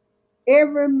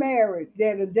 Every marriage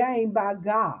that ordained by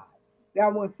God, I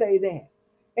want to say that.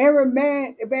 Every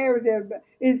marriage that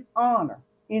is honor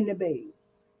in the bed.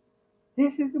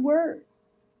 This is the word.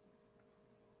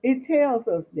 It tells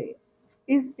us that.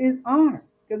 It's honor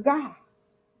to God.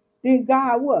 Then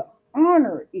God what?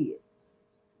 Honor it.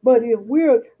 But if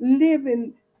we're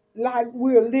living like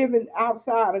we're living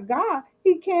outside of God,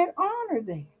 he can't honor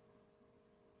that.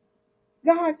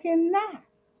 God cannot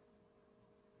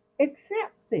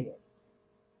accept that.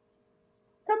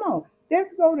 Come on,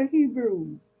 let's go to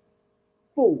Hebrews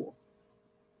 4.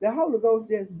 The Holy Ghost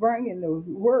just bringing the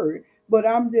word, but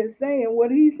I'm just saying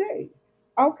what he said.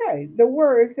 Okay, the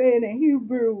word said in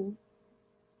Hebrews,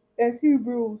 that's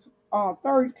Hebrews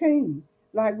 13.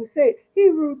 Like we said,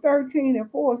 Hebrews 13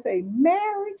 and 4 say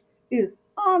marriage is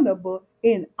honorable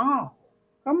in all.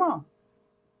 Come on.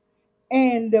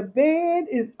 And the bed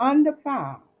is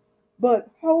undefiled. But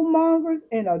whoremongers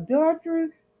and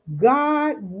adulterers,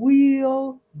 God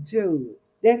will judge.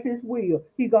 That's his will.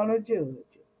 He's gonna judge.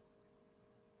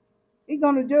 He's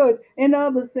gonna judge in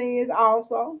other sins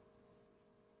also.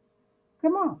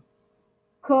 Come on.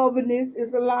 Covenants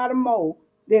is a lot of more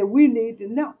that we need to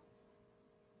know.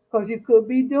 Because you could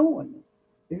be doing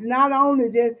it. It's not only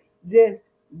just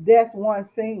that's one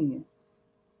sin.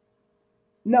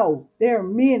 No, there are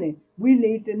many we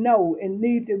need to know and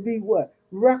need to be what?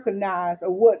 Recognize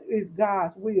of what is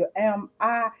God's will. Am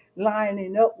I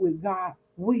lining up with God's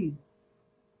will?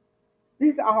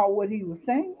 This is all what he was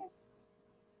saying.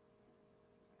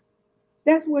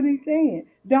 That's what he's saying.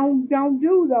 Don't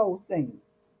do those things.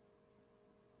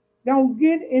 Don't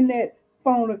get in that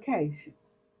fornication.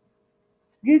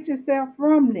 Get yourself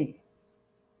from there.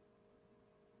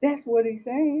 That's what he's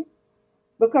saying.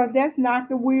 Because that's not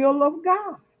the will of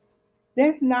God.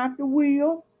 That's not the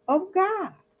will of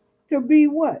God. To be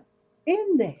what?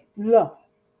 In that love.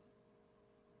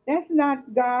 That's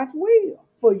not God's will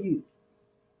for you.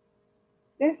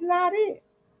 That's not it.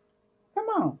 Come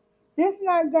on. That's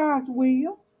not God's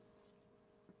will.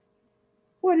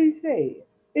 What he said.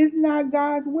 It's not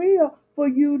God's will for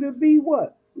you to be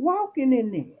what? Walking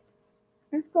in it.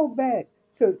 Let's go back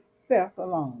to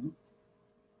Thessalonians.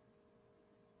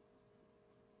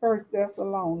 1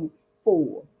 Thessalonians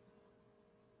 4.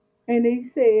 And he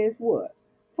says what?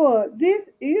 For this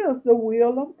is the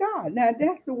will of God. Now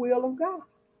that's the will of God.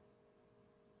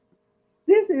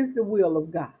 This is the will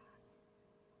of God.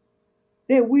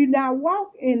 That we not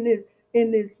walk in this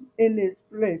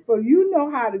flesh. For you know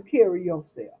how to carry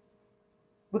yourself.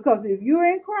 Because if you're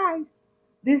in Christ,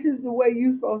 this is the way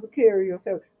you're supposed to carry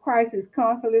yourself. Christ is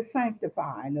constantly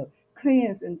sanctifying us,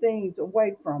 cleansing things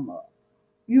away from us.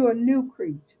 You're a new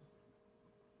creature.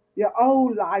 Your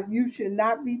old life, you should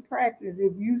not be practiced.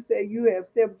 If you say you have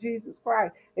accepted Jesus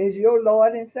Christ as your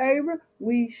Lord and Savior,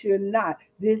 we should not.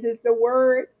 This is the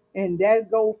word, and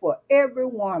that goes for every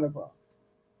one of us.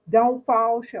 Don't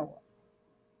fall short.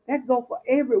 That goes for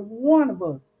every one of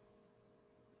us.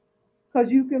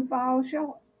 Because you can fall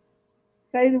short.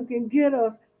 Satan can get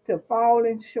us to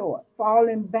falling short,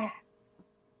 falling back.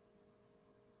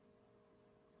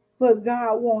 But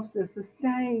God wants to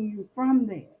sustain you from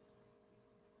that.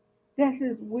 That's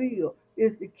his will,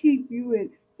 is to keep you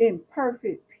in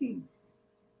perfect peace,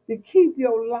 to keep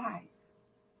your life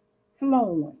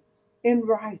flowing in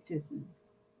righteousness.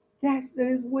 That's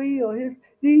his will.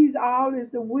 These all is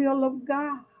the will of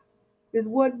God, is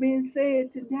what being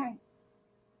said today.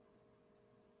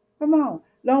 Come on.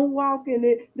 Don't walk in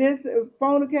it. This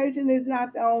fornication is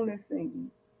not the only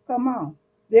sin. Come on.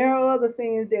 There are other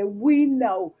sins that we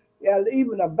know,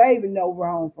 even a baby know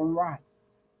wrong from right.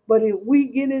 But if we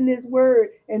get in this word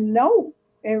and know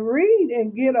and read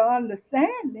and get an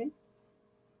understanding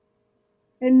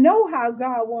and know how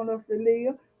God wants us to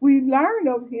live, we learn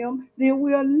of him, then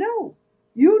we'll know.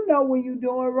 You know when you're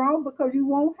doing wrong because you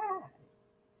won't hide.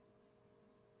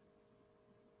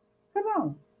 Come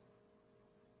on.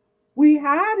 We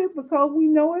hide it because we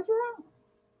know it's wrong.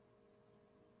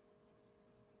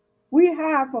 We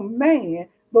hide from man,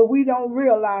 but we don't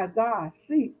realize God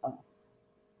see us.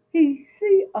 He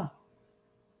see us.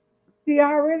 He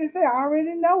already said, I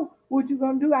already know what you're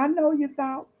going to do. I know your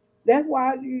thoughts. That's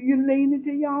why you lean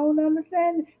into your own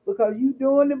understanding because you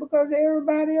doing it because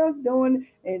everybody else doing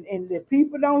it and the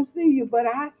people don't see you, but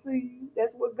I see you.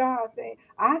 That's what God's saying.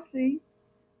 I see.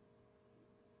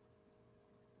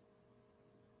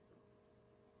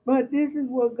 But this is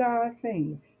what God's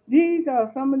saying. These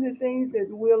are some of the things that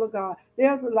the will of God.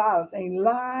 There's a lot of things,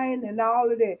 lying and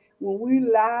all of that. When we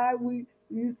lie,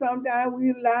 you sometimes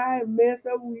we lie and mess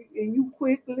up, and you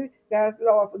quickly, God,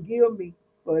 Lord, forgive me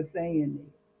for saying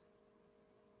this,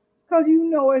 because you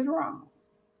know it's wrong.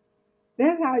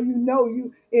 That's how you know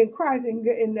you in Christ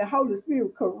and the Holy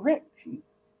Spirit corrects you.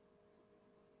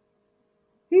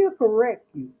 He'll correct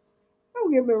you.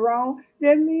 Don't get me wrong.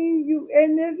 That means you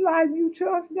in this life you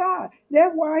trust God.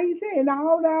 That's why he said, in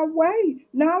all thy ways,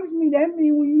 acknowledge me. That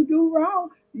means when you do wrong,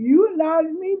 you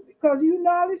acknowledge me because you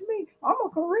acknowledge me. I'm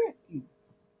gonna correct you.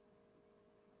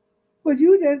 But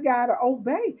you just gotta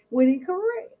obey when he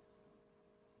corrects.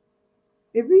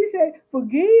 If he say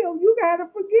forgive, you gotta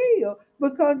forgive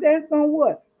because that's gonna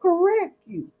what? Correct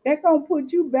you. That's gonna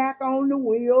put you back on the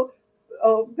wheel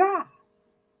of God.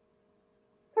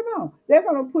 Come on, they're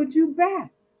going to put you back.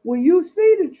 When you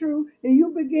see the truth and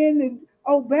you begin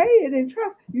to obey it and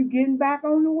trust, you're getting back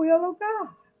on the will of God.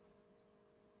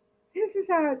 This is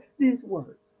how this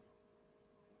works.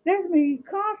 That's me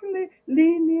constantly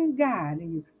leading and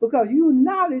guiding you because you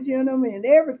acknowledge in them and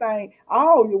everything,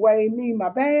 all your ways, me, my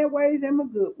bad ways and my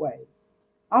good ways.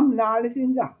 I'm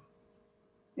acknowledging God.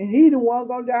 And he the one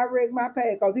gonna direct my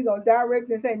path because he gonna direct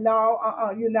and say, no,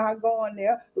 you're not going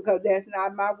there because that's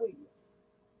not my will.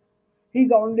 He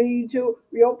gonna lead you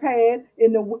your path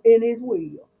in his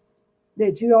will.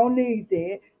 That you don't need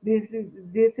that.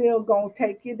 This hill gonna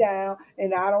take you down,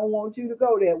 and I don't want you to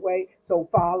go that way. So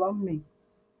follow me.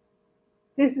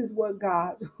 This is what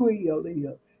God's will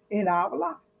is in our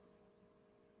life,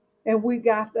 and we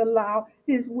got to allow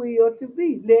His will to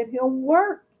be. Let Him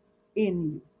work in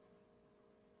you.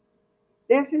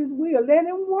 That's His will. Let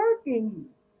Him work in you.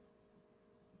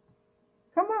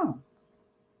 Come on.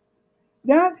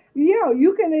 Now, yeah,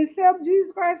 you can accept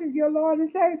Jesus Christ as your Lord and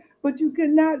Savior, but you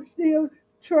cannot still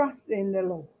trust in the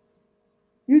Lord.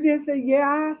 You just say, yeah,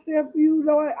 I accept you,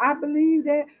 Lord. I believe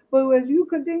that. But as you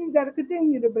continue, you got to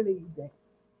continue to believe that.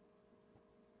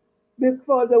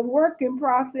 Before the working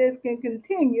process can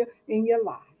continue in your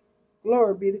life.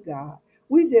 Glory be to God.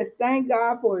 We just thank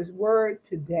God for His word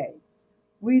today.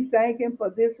 We thank Him for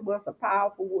this was a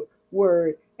powerful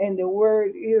word. And the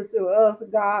word is to us,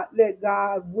 God, let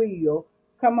God's will.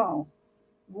 Come on.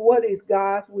 What is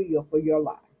God's will for your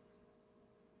life?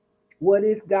 What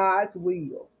is God's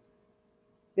will?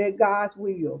 Let God's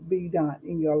will be done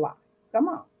in your life. Come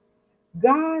on.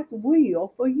 God's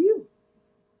will for you.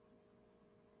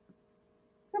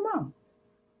 Come on.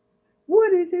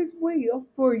 What is His will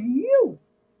for you?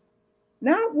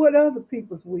 Not what other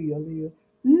people's will is.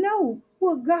 No,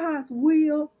 what God's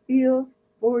will is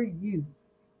for you.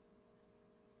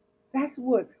 That's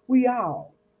what we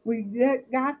all. We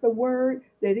got the word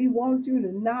that He wants you to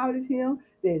acknowledge Him,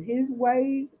 that His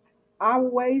ways, our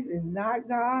ways is not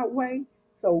God's way.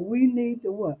 So we need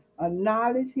to what?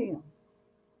 Acknowledge Him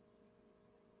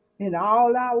in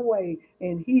all our ways,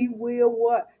 and He will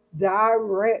what?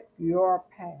 Direct your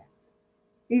path.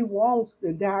 He wants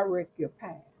to direct your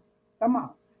path. Come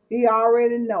on. He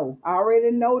already know. I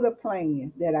already know the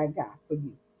plan that I got for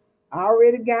you. I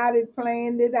already got it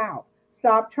planned it out.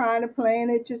 Stop trying to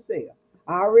plan it yourself.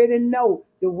 I already know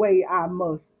the way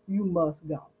you must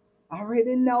go. I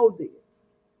already know this.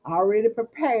 I already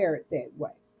prepared that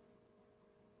way.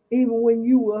 Even when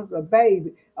you was a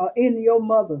baby in your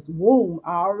mother's womb,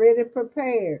 I already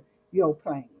prepared your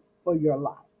plan for your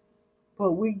life.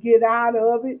 But we get out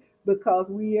of it because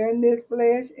we are in this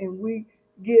flesh and we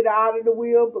get out of the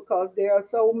will because there are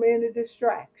so many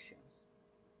distractions.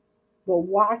 But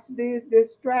watch this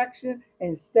distraction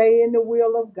and stay in the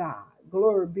will of God.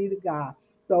 Glory be to God.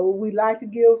 So we like to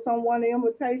give someone an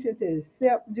invitation to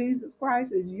accept Jesus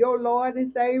Christ as your Lord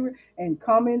and Savior and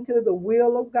come into the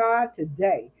will of God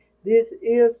today. This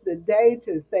is the day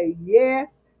to say yes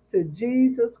to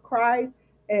Jesus Christ.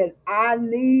 And I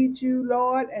need you,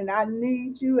 Lord, and I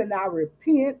need you, and I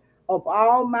repent of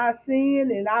all my sin,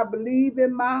 and I believe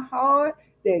in my heart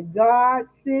that God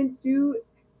sent you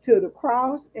to the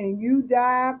cross and you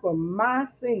died for my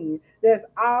sin. That's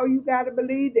all you got to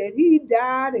believe, that He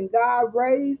died and God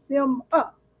raised Him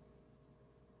up.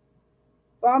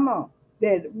 Come on.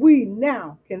 That we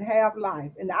now can have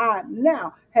life and I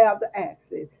now have the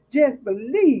access. Just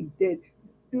believe that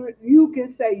you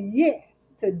can say yes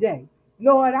today.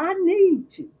 Lord, I need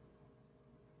you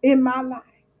in my life.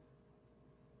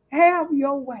 Have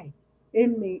your way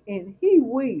in me, and He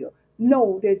will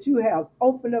know that you have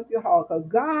opened up your heart because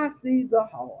God sees the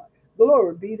heart.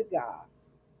 Glory be to God.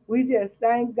 We just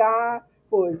thank God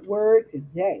for His word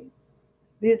today.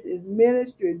 This is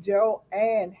Ministry Joe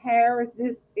Ann Harris.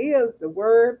 This is the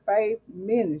Word Faith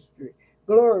Ministry.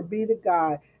 Glory be to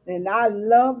God. And I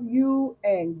love you,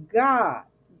 and God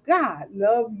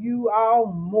love you all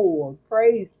more.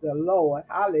 Praise the Lord.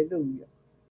 Hallelujah.